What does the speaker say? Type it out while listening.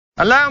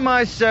Allow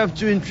myself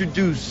to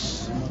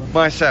introduce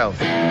myself.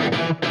 Baby,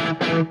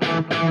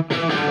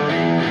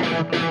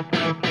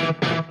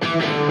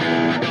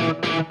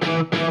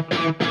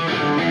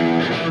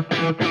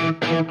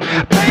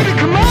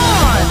 come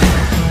on!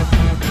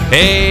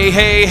 Hey,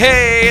 hey,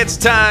 hey, it's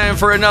time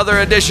for another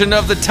edition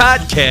of the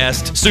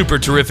Toddcast, Super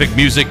Terrific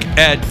Music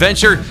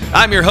Adventure.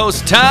 I'm your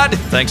host, Todd.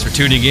 Thanks for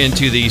tuning in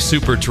to the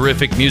Super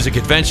Terrific Music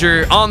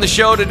Adventure. On the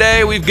show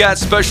today, we've got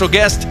special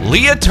guest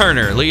Leah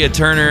Turner. Leah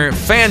Turner,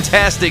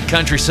 fantastic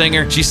country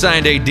singer. She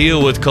signed a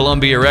deal with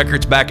Columbia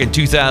Records back in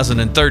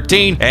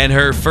 2013, and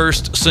her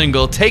first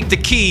single, Take the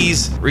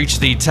Keys, reached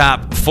the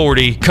top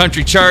 40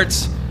 country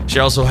charts. She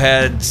also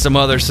had some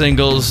other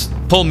singles.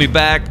 Pull Me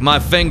Back, My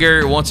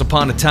Finger, Once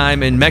Upon a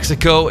Time in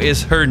Mexico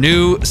is her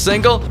new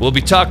single. We'll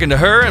be talking to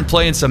her and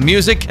playing some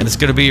music, and it's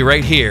going to be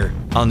right here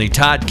on the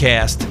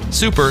Toddcast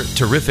Super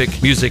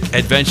Terrific Music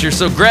Adventure.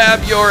 So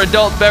grab your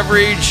adult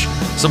beverage,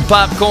 some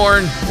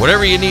popcorn,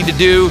 whatever you need to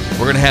do.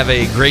 We're going to have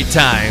a great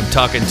time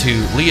talking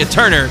to Leah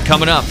Turner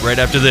coming up right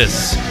after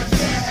this.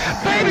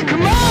 Baby,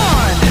 come on!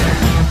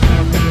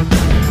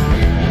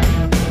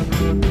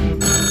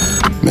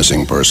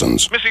 Missing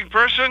persons. Missing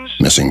persons?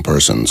 Missing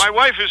persons. My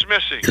wife is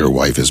missing. Your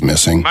wife is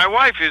missing? My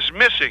wife is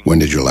missing. When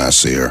did you last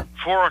see her?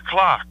 4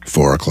 o'clock.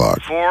 4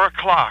 o'clock. 4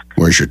 o'clock.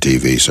 Where's your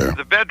TV, sir?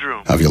 The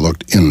bedroom. Have you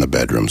looked in the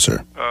bedroom,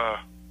 sir?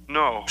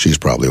 No. She's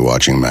probably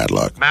watching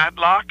Matlock.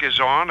 Matlock is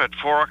on at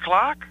 4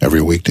 o'clock?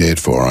 Every weekday at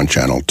 4 on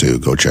Channel 2.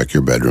 Go check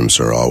your bedroom,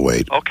 sir. I'll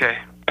wait. Okay.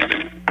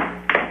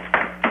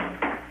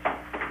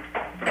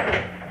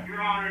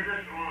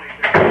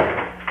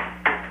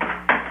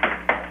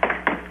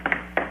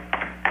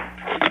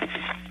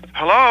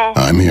 Hello?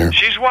 I'm here.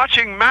 She's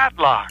watching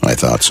Matlock. I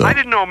thought so. I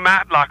didn't know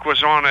Matlock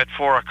was on at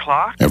 4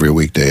 o'clock. Every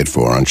weekday at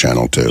 4 on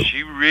Channel 2.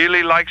 She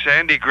really likes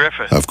Andy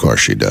Griffith. Of course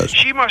she does.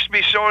 She must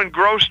be so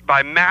engrossed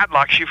by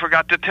Matlock she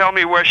forgot to tell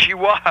me where she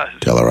was.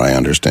 Tell her I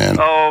understand.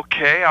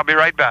 Okay, I'll be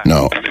right back.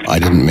 No, I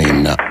didn't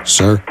mean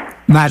sir?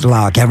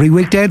 Matlock, every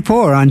weekday at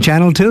 4 on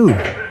Channel 2.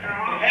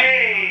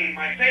 Hey,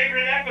 my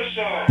favorite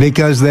episode.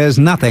 Because there's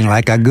nothing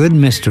like a good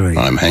mystery.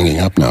 I'm hanging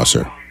up now,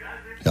 sir.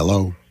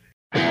 Hello?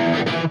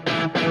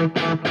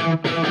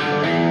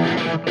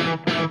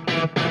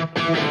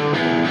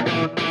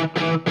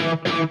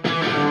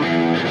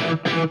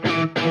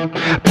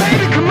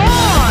 Baby, come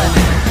on!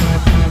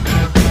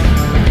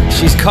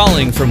 She's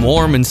calling from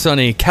warm and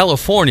sunny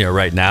California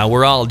right now.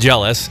 We're all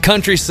jealous.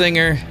 Country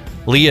singer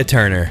Leah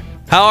Turner.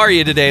 How are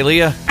you today,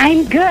 Leah?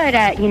 I'm good.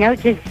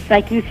 Just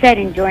like you said,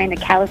 enjoying the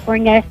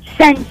California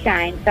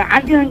sunshine. So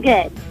I'm doing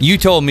good. You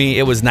told me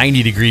it was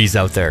 90 degrees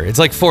out there. It's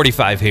like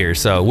 45 here,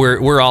 so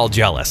we're all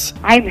jealous.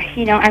 I'm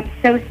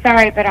so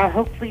sorry, but I'll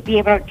hopefully be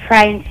able to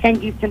try and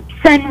send you some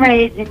sun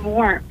rays and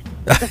warmth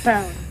to the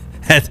phone.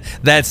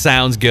 That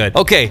sounds good.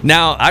 Okay,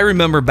 now I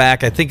remember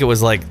back, I think it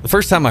was like, the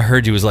first time I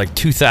heard you was like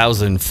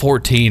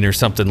 2014 or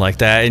something like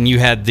that, and you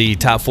had the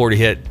top 40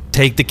 hit,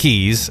 Take the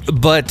Keys,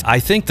 but I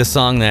think the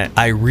song that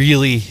I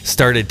really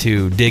started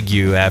to dig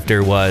you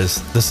after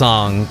was the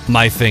song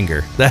My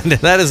Finger.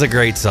 That is a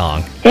great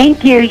song.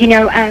 Thank you.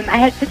 I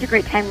had such a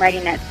great time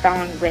writing that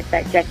song with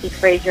Jesse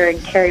Frazier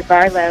and Carrie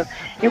Barlow.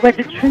 It was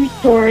a true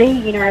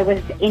story. I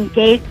was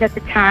engaged at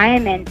the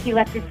time, and he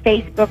left his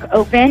Facebook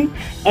open,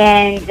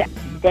 and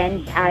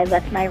then I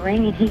left my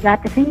ring, and he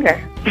got the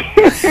finger.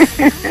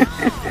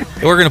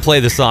 We're gonna play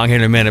the song here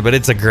in a minute, but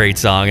it's a great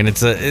song,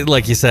 and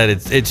like you said,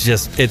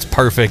 it's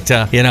perfect.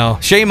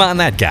 Shame on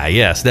that guy.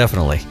 Yes,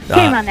 definitely.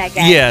 Shame on that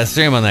guy. Yes,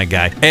 shame on that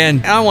guy.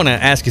 And I want to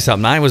ask you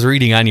something. I was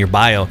reading on your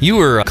bio, you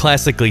were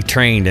classically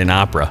trained in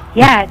opera.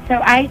 Yeah,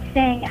 so I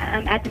sang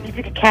at the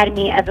Music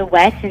Academy of the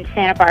West in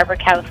Santa Barbara,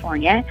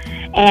 California,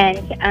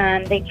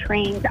 and they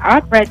trained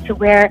opera to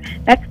where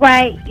that's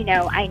why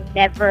I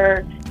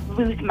never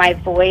lose my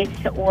voice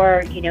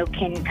or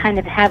can kind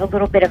of have a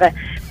little bit of a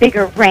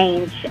bigger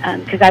range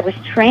because I was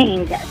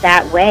trained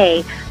that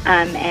way,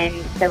 and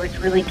so it's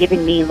really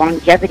given me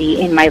longevity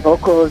in my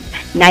vocals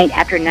night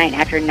after night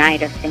after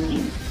night of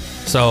singing.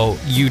 So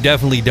you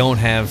definitely don't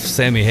have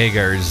Sammy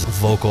Hagar's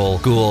vocal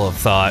school of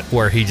thought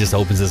where he just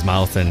opens his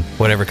mouth and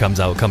whatever comes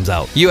out comes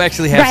out. You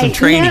actually have some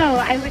training. No,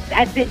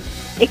 I've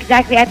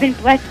been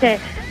blessed to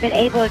been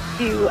able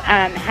to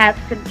have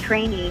some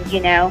training,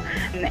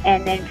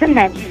 and then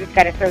sometimes you just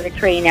got to throw the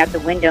training out the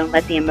window and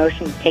let the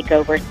emotions take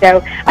over.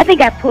 So I think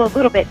I pull a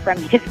little bit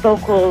from his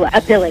vocal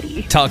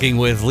ability. Talking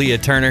with Leah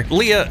Turner.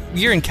 Leah,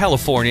 you're in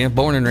California,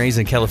 born and raised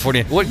in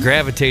California. What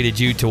gravitated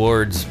you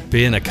towards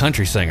being a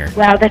country singer?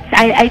 Well,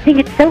 I think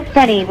it's so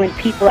funny when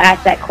people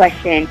ask that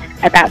question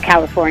about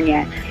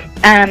California,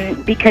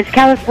 because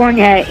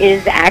California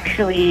is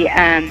actually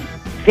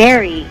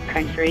very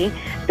country.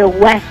 The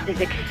West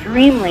is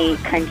extremely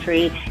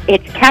country.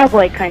 It's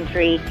cowboy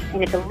country,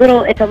 and it's a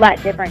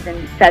lot different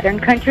than Southern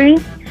country.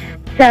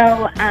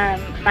 So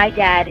my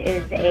dad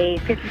is a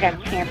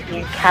 50-time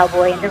champion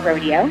cowboy in the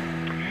rodeo.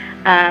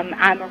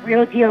 I'm a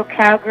real deal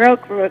cowgirl,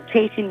 grew up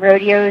chasing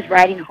rodeos,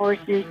 riding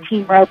horses,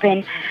 team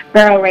roping,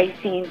 barrel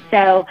racing.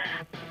 So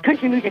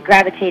country music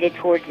gravitated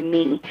towards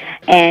me,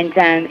 and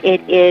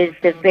it is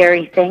the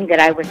very thing that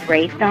I was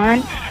raised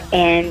on,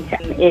 and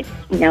it's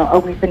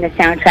always been the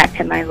soundtrack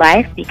to my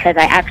life because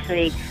I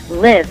actually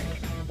lived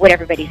what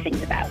everybody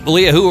sings about.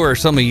 Leah, who are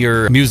some of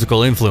your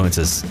musical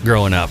influences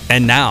growing up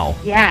and now?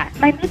 Yeah,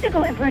 my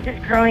musical influences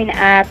growing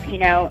up,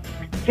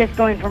 just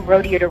going from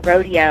rodeo to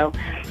rodeo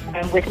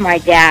with my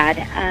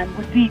dad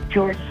would be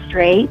George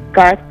Strait,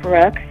 Garth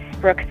Brooks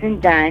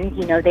and Dunn.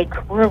 They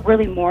were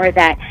really more of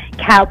that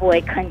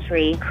cowboy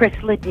country, Chris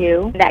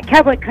Ledoux, that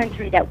cowboy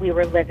country that we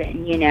were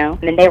living,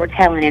 and they were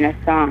telling in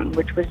a song,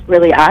 which was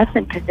really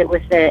awesome because it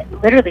was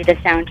literally the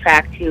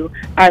soundtrack to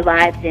our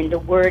lives, and the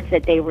words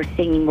that they were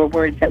singing were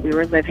words that we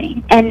were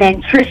living. And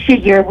then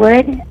Trisha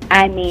Yearwood,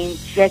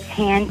 just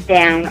hands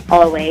down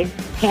always.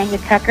 Tanya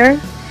Tucker,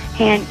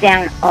 hands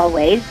down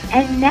always.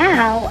 And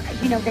now,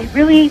 they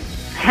really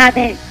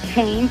haven't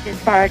changed as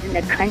far as in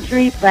the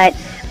country, but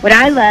what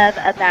I love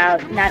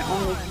about not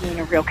only being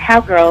a real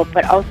cowgirl,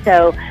 but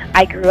also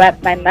I grew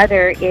up, my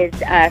mother is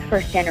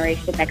first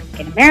generation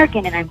Mexican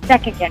American, and I'm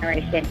second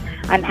generation.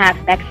 I'm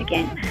half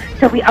Mexican.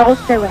 So we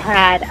also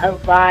had a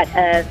lot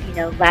of,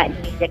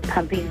 Latin music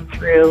pumping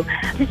through.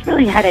 Just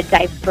really had a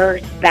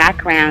diverse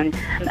background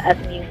of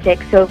music.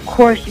 So of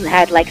course you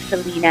had like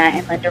Selena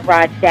and Linda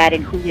Ronstadt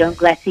and Julio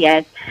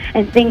Iglesias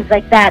and things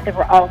like that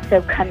were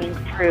also coming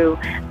through,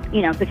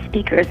 the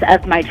speakers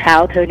of my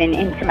childhood and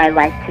into my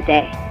life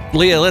today.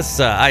 Leah, let's.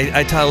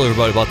 I tell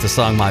everybody about the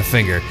song "My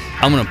Finger."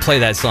 I'm going to play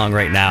that song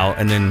right now,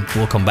 and then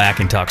we'll come back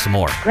and talk some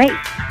more. Great.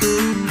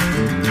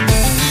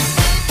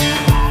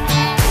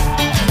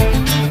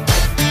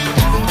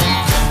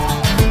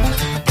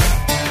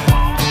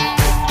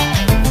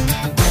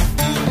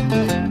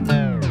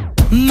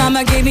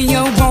 Mama gave me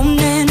a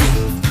warning,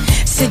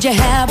 said you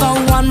have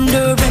a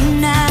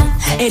wandering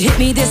eye. It hit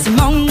me this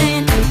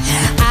morning.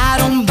 I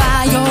don't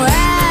buy your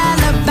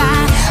alibi.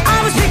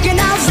 I was picking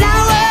out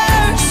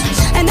flowers,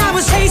 and I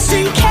was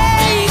tasting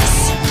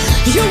cakes.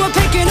 You were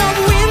picking up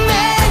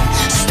women,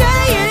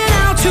 staying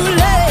out too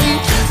late.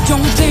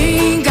 Don't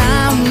think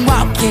I'm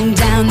walking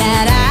down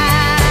that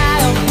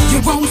aisle. You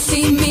won't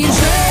see me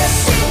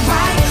dressing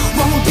right,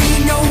 won't be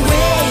no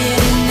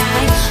wedding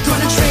night.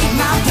 Gonna trade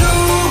my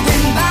blue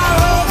and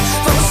borrow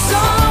for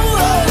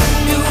someone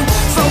new.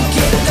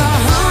 Forget the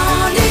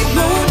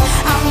honeymoon,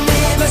 I'll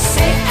never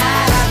say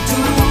I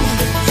do.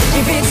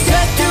 If it's to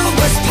do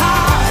us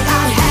part,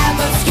 I'll have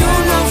a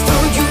funeral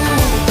for you.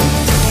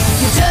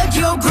 You dug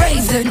your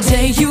grave the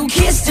day you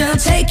kissed her.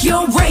 Take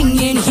your ring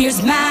and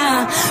here's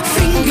my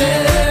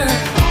finger.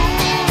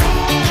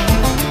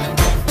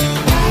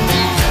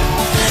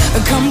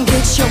 Come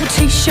get your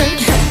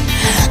t-shirt,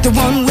 the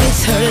one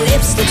with her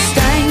lipstick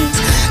stains.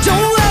 Don't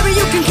worry,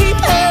 you can keep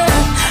her,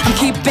 I'm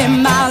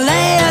keeping my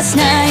last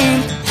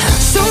name.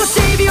 So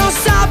save your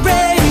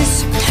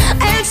sorrows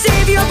and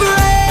save your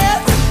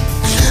breath.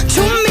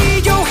 To me,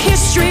 your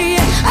history,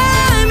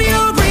 I'm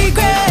your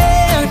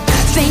regret.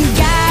 Thank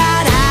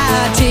God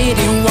I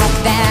didn't walk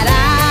that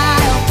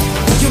aisle.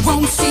 You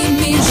won't see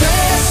me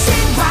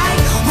dressing right,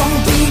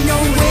 won't be no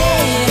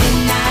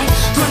wedding night.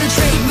 Gonna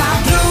trade my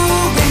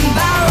blue and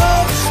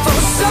borrow for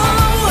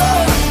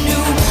someone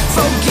new.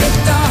 Forget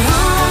the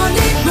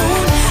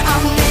honeymoon,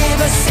 I'll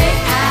never say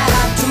I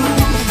do.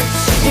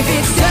 If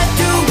it's to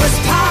do us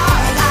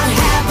part, I'll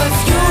have a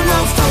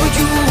funeral for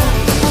you.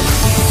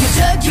 You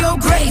dug your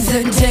grave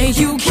the day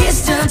you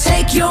kissed her.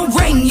 Take your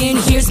ring and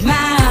here's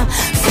my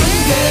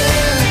finger.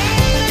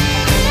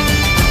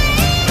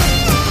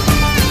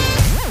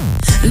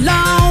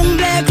 Long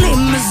black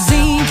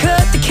limousine,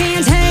 cut the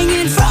cans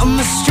hanging from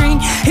the string.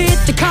 Hit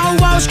the car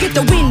wash, get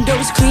the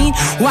windows clean,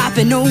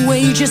 wiping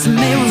away just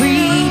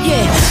married,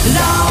 yeah.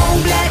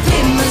 Long black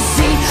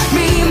limousine,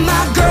 me and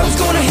my girls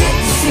gonna hit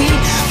the scene.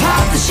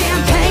 Pop the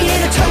champagne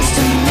and a toast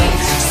to me,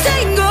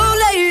 single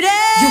lady.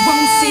 You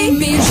won't see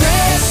me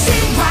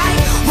dressing right,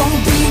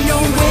 won't be no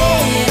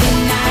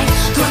wedding night.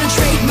 Gonna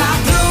trade my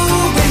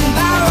blue and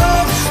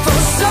borrow for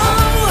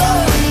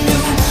someone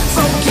new.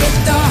 Forget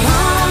the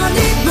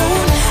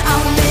honeymoon,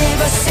 I'll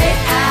never say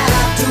I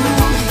do.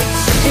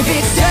 If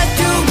it's to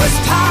do us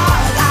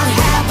part, I'll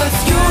have a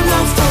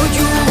funeral for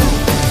you.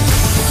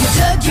 You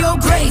dug your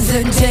grave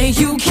the day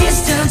you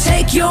kissed her.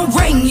 Take your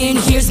ring and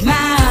here's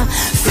my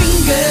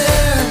finger.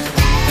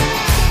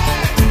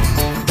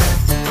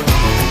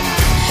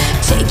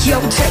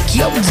 Take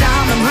your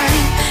diamond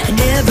ring,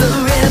 never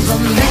ever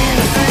meant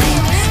a thing.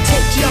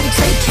 Take your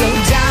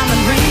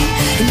diamond ring,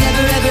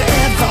 never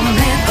ever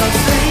meant a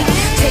thing.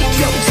 Take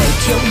your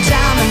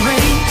diamond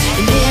ring,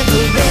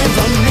 never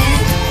ever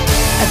meant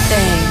a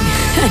thing.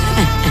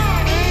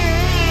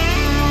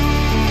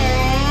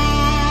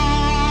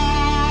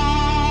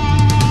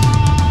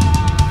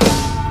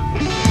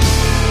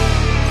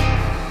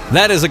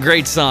 That is a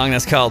great song.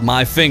 That's called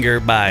My Finger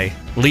by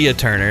Leah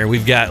Turner.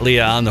 We've got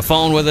Leah on the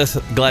phone with us.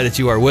 Glad that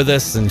you are with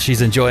us, and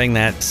she's enjoying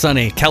that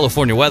sunny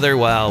California weather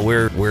while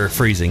we're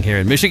freezing here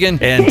in Michigan.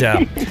 And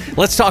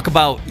let's talk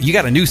about, you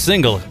got a new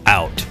single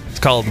out. It's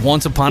called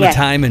Once Upon a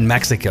Time in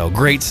Mexico.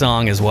 Great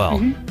song as well.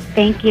 Mm-hmm.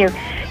 Thank you.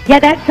 Yeah,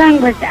 that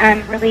song was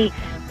really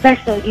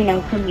special,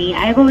 for me.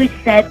 I've always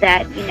said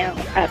that,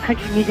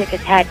 country music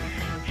has had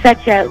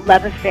such a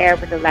love affair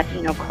with the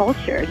Latino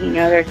culture.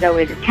 There's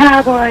always a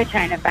cowboy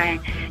trying to find,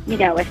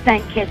 a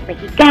sun-kissed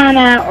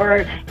Mexicana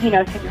or,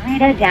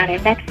 señorita down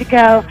in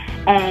Mexico.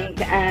 And,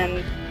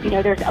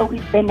 there's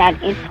always been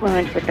that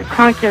influence with the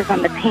conchas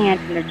on the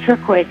pants and the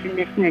turquoise and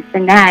this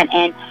and that.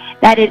 And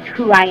that is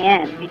who I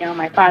am.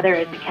 My father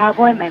is a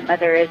cowboy, my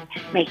mother is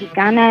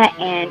Mexicana,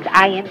 and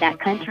I am that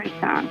country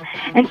song.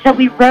 And so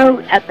we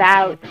wrote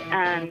about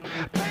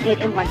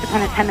it in Once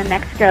Upon a Time in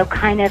Mexico,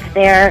 kind of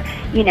their,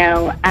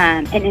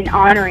 and in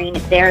honoring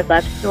their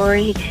love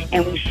story.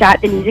 And we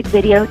shot the music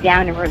video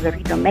down in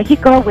Rosarito,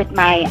 Mexico, with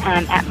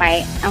at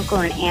my uncle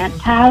and aunt's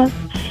house.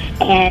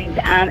 And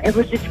it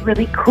was just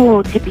really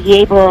cool to be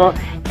able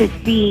to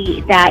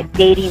see that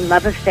dating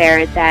love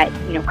affair that,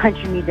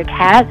 country music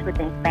has with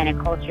the Hispanic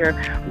culture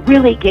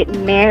really get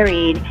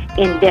married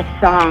in this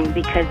song,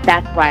 because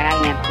that's why I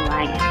am who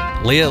I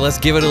am. Leah, let's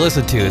give it a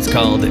listen to. It's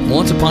called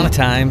Once Upon a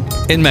Time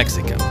in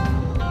Mexico.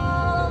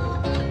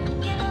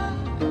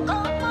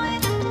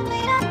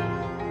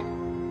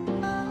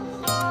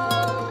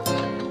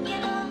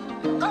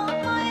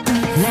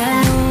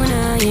 La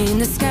luna in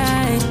the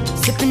sky,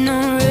 sipping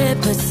on red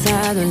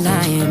beside the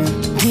lion,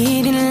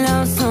 beating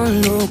lost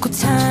on local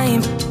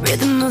time,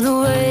 rhythm of the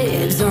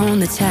waves on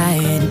the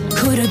tide.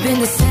 Could have been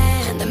the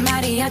sand, the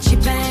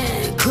mariachi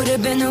band, could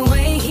have been the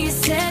way he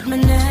said my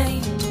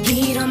name,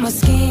 heat on my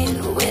skin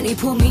when he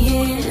pulled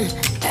me in,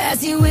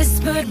 as he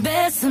whispered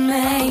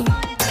Besame.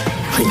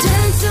 We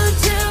dance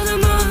until the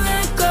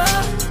moonlight go,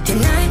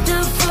 and night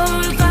the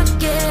four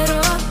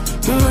vaquero.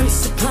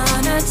 Once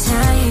upon a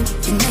time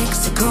in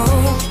Mexico.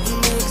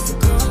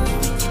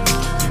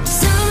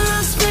 Some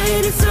love's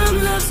faded, some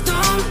love's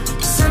gone,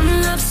 some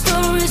love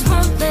stories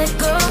won't let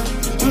go.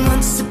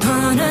 Once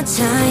upon a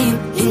time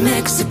in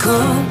Mexico.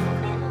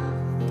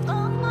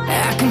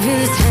 I can feel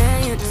his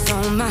hands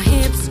on my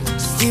hips,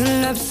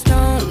 still up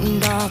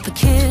stoned off a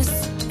kiss.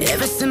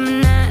 Every summer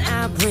night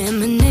I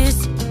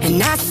reminisce,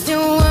 and I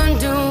still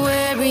wonder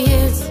where he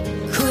is.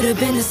 Could have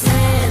been the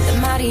sand, the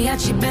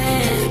mariachi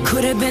band,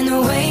 could have been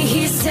the way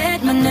he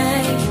said my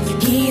name,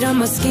 heat on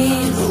my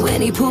skin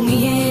when he pulled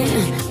me in,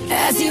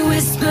 as he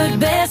whispered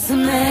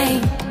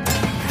Besame.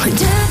 We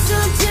dance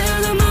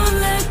until the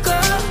moonlight go,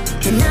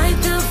 the night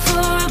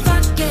before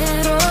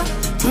vaquero.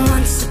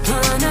 Once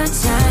upon a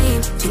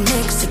time in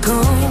Mexico.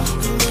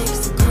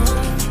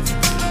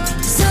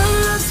 Some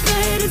love's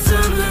faded,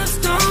 some love's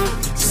gone,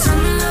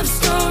 some love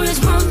stories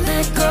won't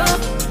let go.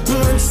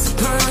 Once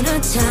upon a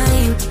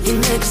time in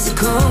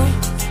Mexico.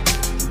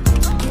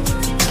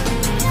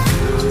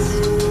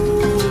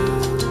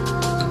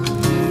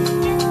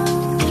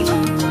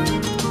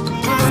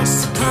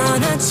 Once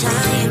upon a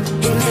time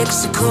in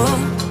Mexico.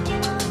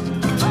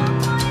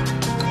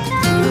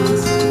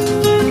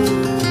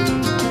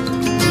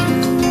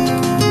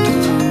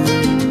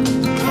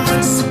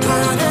 Once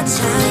upon a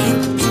time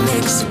in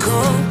Mexico.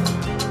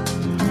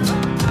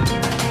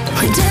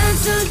 We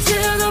dance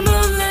until the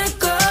moonlight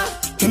go,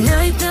 and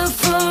night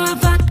before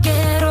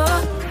vaquero.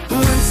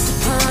 Once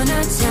upon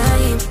a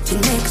time in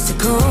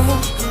Mexico.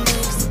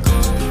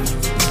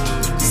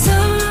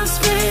 Some love's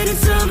faded,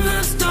 some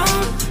love's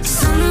gone,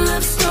 some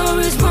love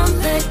stories won't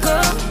let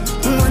go.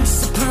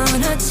 Once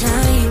upon a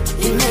time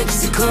in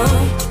Mexico.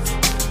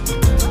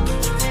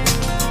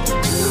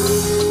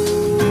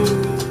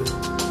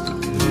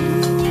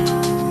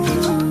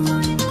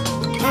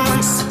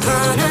 Once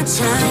upon a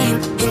time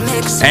in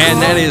Mexico.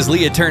 And that is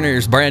Leah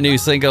Turner's brand new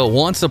single,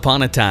 Once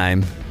Upon a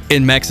Time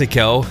in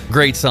Mexico.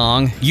 Great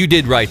song. You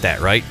did write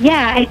that, right?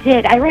 Yeah, I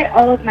did. I write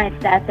all of my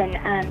stuff, and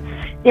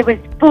it was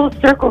full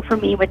circle for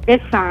me with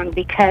this song,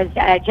 because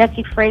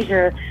Jesse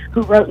Frazier,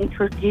 who wrote and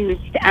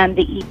produced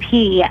the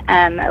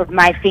EP of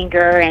My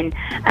Finger and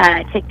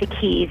Take the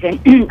Keys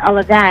and all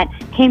of that,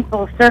 came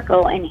full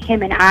circle, and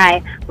him and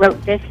I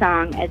wrote this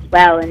song as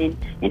well. And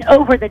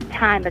over the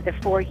time of the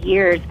 5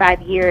 years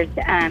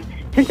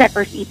since that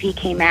first EP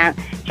came out,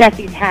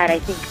 Jesse's had, I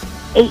think,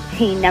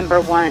 18 number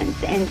ones,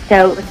 and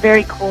so it was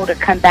very cool to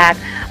come back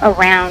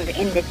around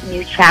in this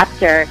new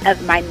chapter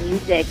of my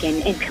music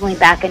and peeling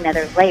back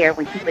another layer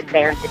when he was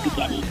there at the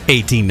beginning.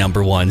 18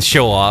 number ones,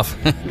 show off.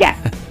 Yeah.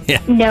 Yeah.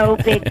 No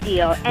big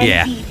deal.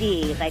 Yeah.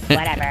 MTV, like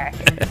whatever.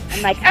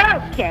 I'm like,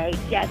 okay,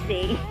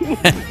 Jesse.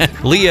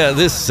 Leah,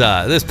 this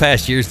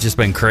past year's just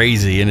been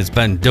crazy, and it's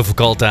been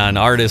difficult on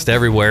artists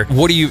everywhere.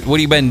 What have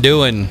you been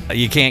doing?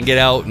 You can't get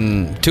out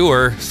and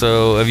tour,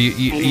 so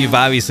you've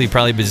obviously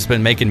probably just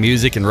been making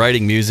music and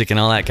writing music and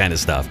all that kind of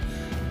stuff.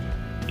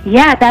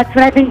 Yeah, that's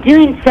what I've been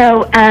doing.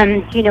 So,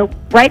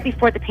 right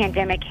before the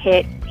pandemic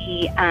hit,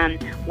 we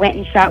went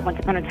and shot Once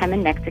Upon a Time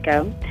in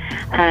Mexico.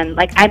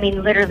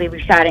 Literally,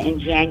 we shot it in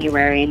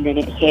January, and then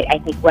it hit, I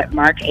think,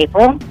 March,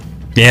 April.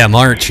 Yeah,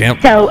 March,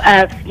 yep. So,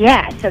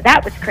 so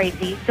that was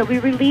crazy. So we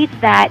released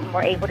that, and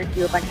we're able to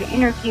do a bunch of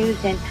interviews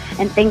and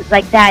things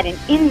like that. And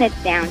in this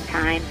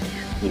downtime,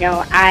 you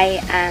know,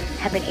 I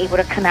have been able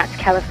to come out to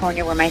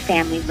California where my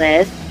family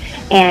lives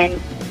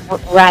and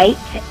write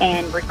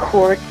and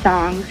record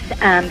songs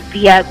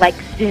via like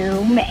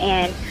Zoom,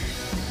 and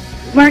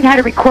learn how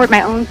to record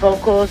my own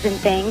vocals and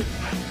things.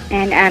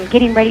 And I'm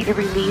getting ready to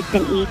release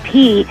an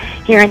EP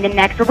here in the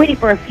next. We're waiting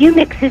for a few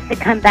mixes to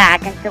come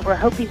back, and so we're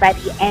hoping by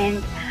the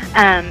end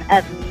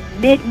of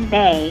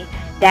mid-May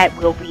that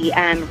we'll be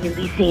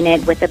releasing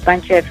it with a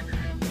bunch of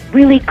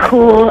really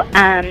cool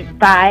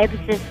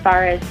vibes as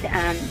far as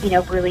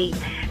really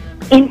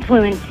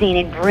influencing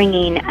and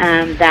bringing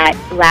that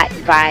Latin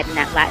vibe and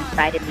that Latin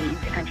side of me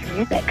into country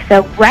music.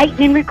 So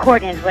writing and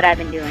recording is what I've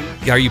been doing.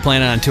 Are you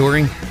planning on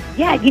touring?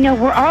 Yeah,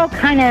 we're all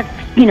kind of,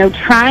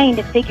 trying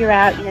to figure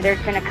out,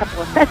 there's been a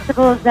couple of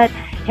festivals that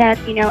have,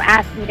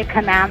 asked me to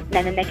come out,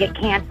 and then they get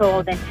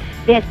canceled and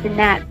this and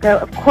that. So,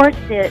 of course,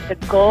 the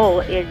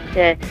goal is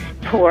to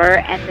tour,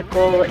 and the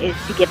goal is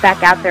to get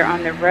back out there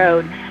on the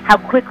road. How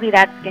quickly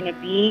that's going to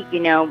be,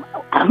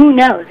 who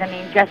knows? I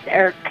mean,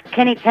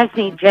 Kenny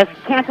Chesney just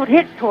canceled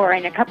his tour,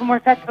 and a couple more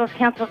festivals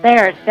canceled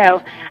theirs.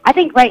 So I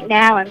think right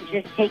now I'm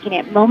just taking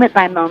it moment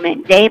by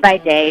moment, day by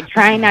day,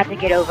 trying not to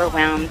get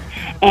overwhelmed,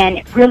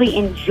 and really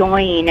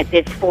enjoying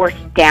this forced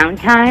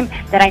downtime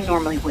that I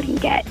normally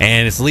wouldn't get.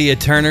 And it's Leah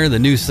Turner. The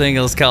new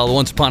single is called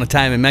Once Upon a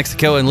Time in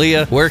Mexico. And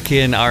Leah, where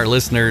can our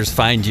listeners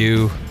find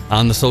you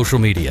on the social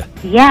media?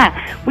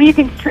 Yeah, well, you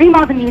can stream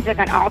all the music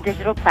on all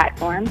digital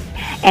platforms,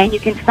 and you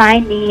can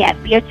find me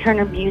at Leah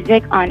Turner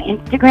Music on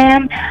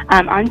Instagram,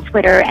 on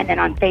Twitter, and then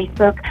on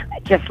Facebook,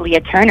 just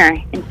Leah Turner.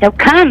 And so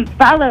come,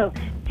 follow,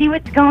 see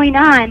what's going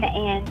on,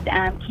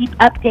 and keep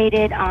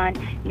updated on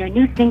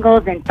new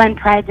singles and fun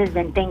prizes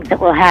and things that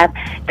we'll have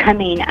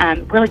coming.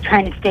 Really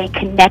trying to stay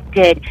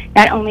connected,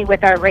 not only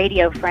with our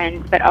radio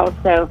friends, but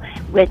also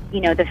with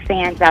the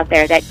fans out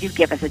there that do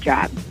give us a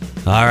job.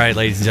 All right,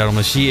 ladies and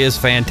gentlemen, she is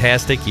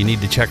fantastic. You need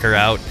to check her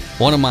out.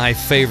 One of my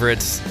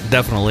favorites,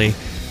 definitely.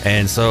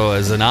 And so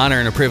it's an honor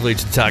and a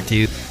privilege to talk to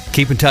you.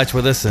 Keep in touch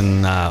with us,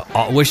 and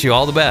wish you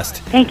all the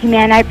best. Thank you,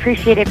 man. I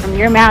appreciate it. From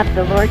your mouth to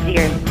the Lord's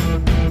ears.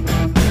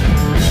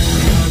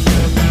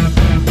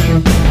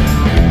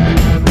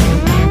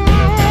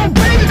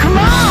 Baby, come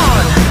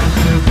on!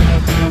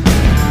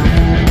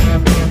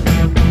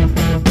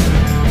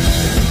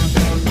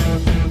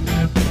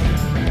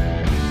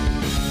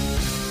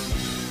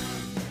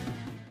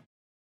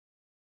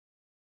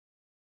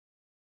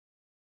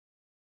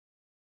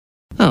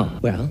 Oh,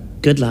 well,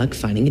 good luck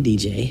finding a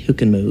DJ who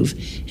can move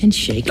and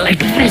shake like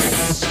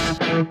this.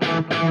 Baby,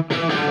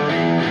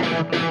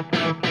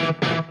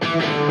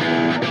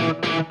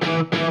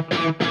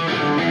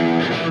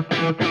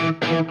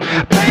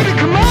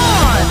 come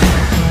on!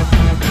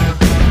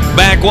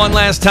 Back one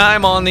last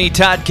time on the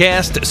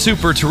Toddcast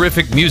Super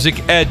Terrific Music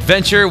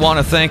Adventure. Want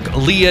to thank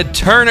Leah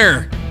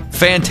Turner.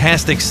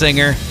 Fantastic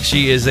singer.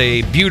 She is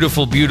a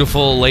beautiful,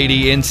 beautiful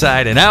lady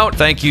inside and out.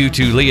 Thank you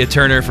to Leah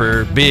Turner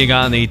for being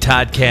on the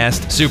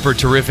Toddcast Super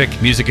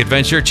Terrific Music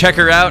Adventure. Check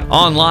her out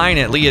online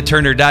at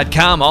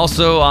leahturner.com.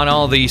 Also on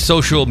all the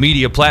social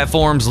media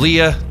platforms,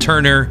 Leah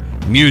Turner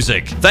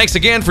Music. Thanks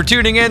again for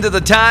tuning in to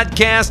the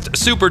Toddcast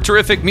Super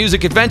Terrific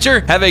Music Adventure.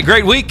 Have a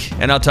great week,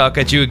 and I'll talk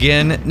at you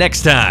again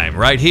next time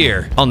right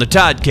here on the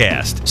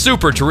Toddcast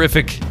Super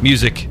Terrific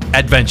Music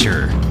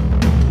Adventure.